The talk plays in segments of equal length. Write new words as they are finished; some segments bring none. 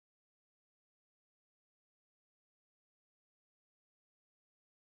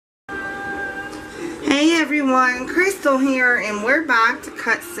everyone, Crystal here, and we're back to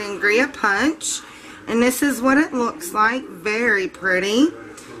cut Sangria Punch, and this is what it looks like. Very pretty.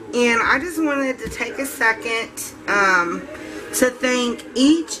 And I just wanted to take a second to thank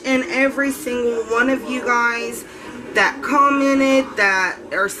each and every single one of you guys that commented, that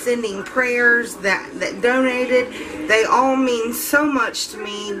are sending prayers, that donated. They all mean so much to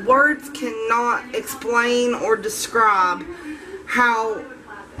me. Words cannot explain or describe how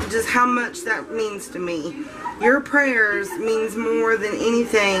much that means to me. Your prayers means more than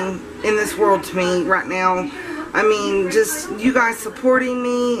anything in this world to me right now. I mean, just you guys supporting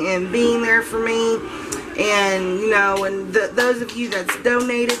me and being there for me, and you know, and those of you that's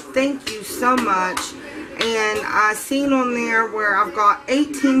donated, thank you so much. And I seen on there where I've got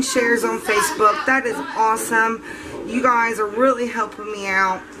 18 shares on Facebook. That is awesome. You guys are really helping me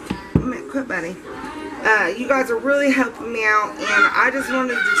out. Quit, buddy. You guys are really helping me out, and I just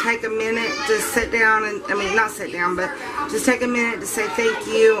wanted to take a minute to sit down and, I mean, not sit down, but just take a minute to say thank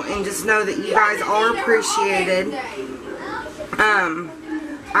you and just know that you guys are appreciated.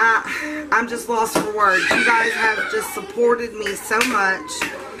 I'm just lost for words. You guys have just supported me so much,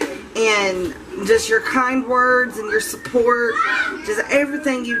 and just your kind words and your support, just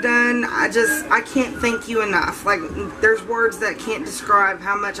everything you've done, I can't thank you enough. Like, there's words that can't describe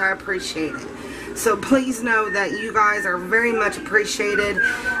how much I appreciate it. So please know that you guys are very much appreciated.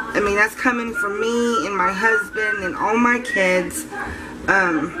 I mean, that's coming from me and my husband and all my kids.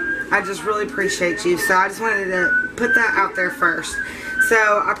 I just really appreciate you. So I just wanted to put that out there first.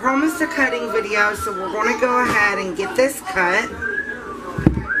 So I promised a cutting video, so we're going to go ahead and get this cut.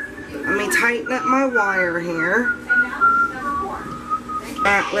 Let me tighten up my wire here.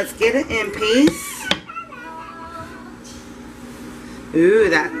 Alright, let's get it in piece. Ooh,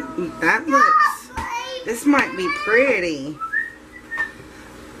 that looks... This might be pretty.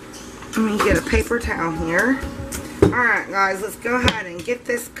 Let me get a paper towel here. Alright guys, let's go ahead and get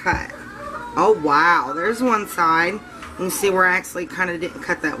this cut. Oh wow, there's one side. You can see where I actually kind of didn't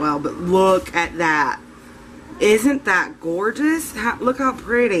cut that well, but look at that. Isn't that gorgeous? Look how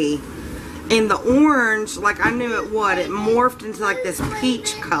pretty. And the orange, like I knew it would, it morphed into like this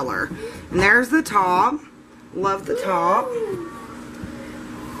peach color. And there's the top. Love the top.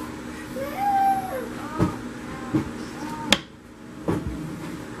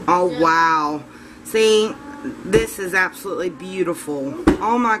 Oh wow, see, this is absolutely beautiful.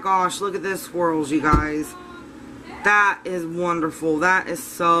 Oh my gosh, look at this swirls, you guys. That is wonderful. That is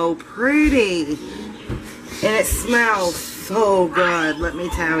so pretty, and it smells so good, let me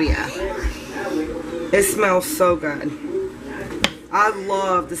tell you. It smells so good. I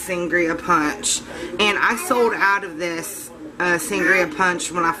love the Sangria Punch, and I sold out of this Sangria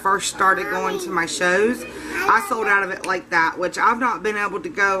Punch when I first started going to my shows. I sold out of it like that, which I've not been able to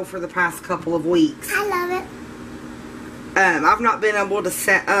go for the past couple of weeks. I love it. I've not been able to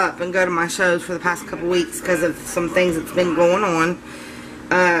set up and go to my shows for the past couple of weeks because of some things that's been going on.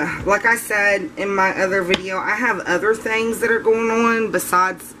 Like I said in my other video, I have other things that are going on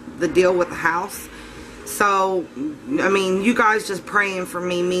besides the deal with the house. So, I mean, you guys just praying for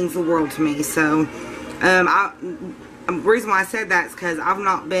me means the world to me. So, the reason why I said that is because I've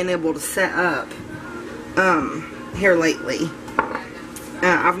not been able to set up here lately.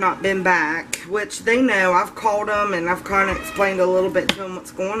 I've not been back, which they know. I've called them and I've kind of explained a little bit to them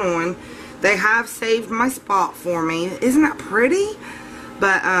what's going on. They have saved my spot for me. Isn't that pretty?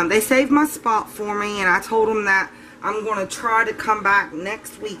 But they saved my spot for me, and I told them that I'm going to try to come back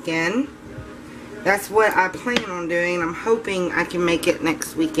next weekend. That's what I plan on doing. I'm hoping I can make it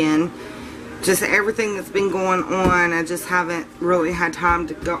next weekend. Just everything that's been going on, I just haven't really had time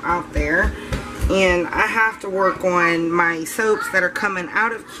to go out there. And I have to work on my soaps that are coming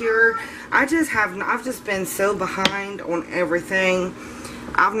out of cure. I've just been so behind on everything.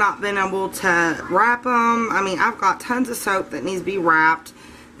 I've not been able to wrap them. I mean, I've got tons of soap that needs to be wrapped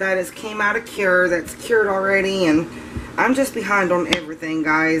that has came out of cure, that's cured already, and I'm just behind on everything,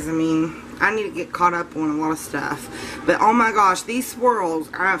 guys. I mean, I need to get caught up on a lot of stuff. But oh my gosh, these swirls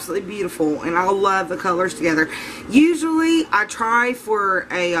are absolutely beautiful, and I love the colors together. Usually I try for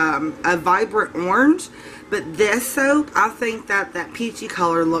a vibrant orange, but this soap, I think that peachy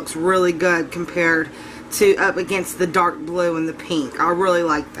color looks really good compared to up against the dark blue and the pink. I really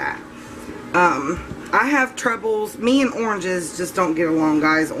like that. I have troubles. Me and oranges just don't get along,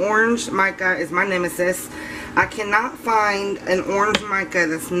 guys. Orange mica is my nemesis. I cannot find an orange mica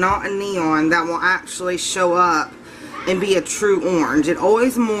that's not a neon that will actually show up and be a true orange. It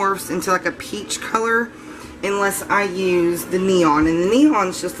always morphs into like a peach color unless I use the neon, and the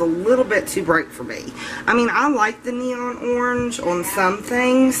neon's just a little bit too bright for me. I mean, I like the neon orange on some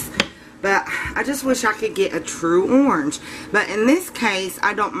things, But I just wish I could get a true orange. But in this case,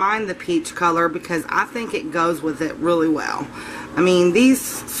 I don't mind the peach color because I think it goes with it really well. I mean, these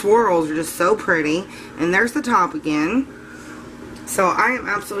swirls are just so pretty. And there's the top again. So I am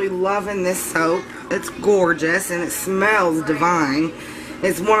absolutely loving this soap. It's gorgeous and it smells divine.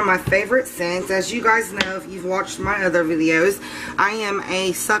 It's one of my favorite scents. As you guys know, if you've watched my other videos, I am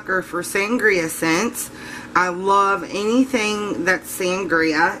a sucker for Sangria scents. I love anything that's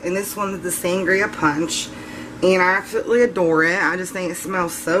Sangria, and this one's the Sangria Punch, and I absolutely adore it. I just think it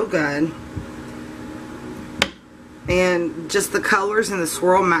smells so good, and just the colors and the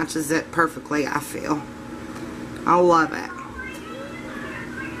swirl matches it perfectly, I feel. I love it.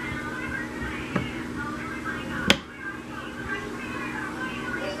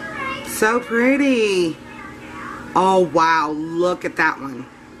 So pretty. Oh wow, look at that one.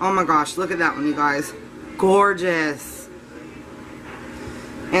 Oh my gosh, look at that one, you guys. Gorgeous.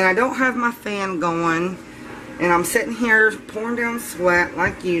 And I don't have my fan going, and I'm sitting here pouring down sweat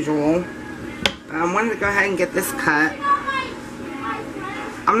like usual. But I wanted to go ahead and get this cut.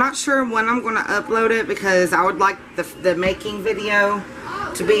 I'm not sure when I'm going to upload it because I would like the making video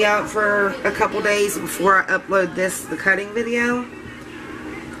to be out for a couple days before I upload the cutting video.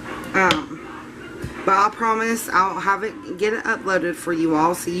 But I promise I'll get it uploaded for you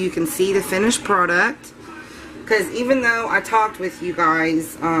all so you can see the finished product. Because even though I talked with you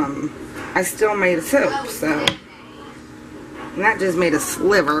guys, I still made a soap. So, and that just made a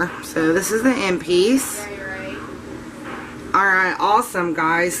sliver. So this is the end piece. Alright, awesome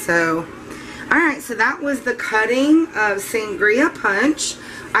guys. So, alright, so that was the cutting of Sangria Punch.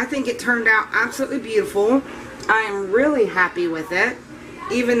 I think it turned out absolutely beautiful. I am really happy with it.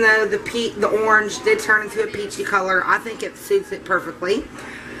 Even though the orange did turn into a peachy color, I think it suits it perfectly.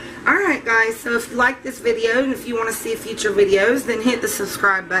 Alright guys, so if you like this video and if you want to see future videos, then hit the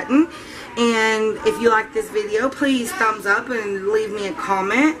subscribe button. And if you like this video, please thumbs up and leave me a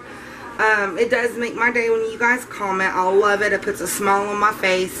comment. It does make my day when you guys comment. I love it. It puts a smile on my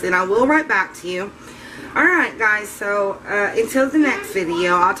face, and I will write back to you. Alright guys, so until the next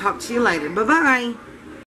video, I'll talk to you later. Bye-bye.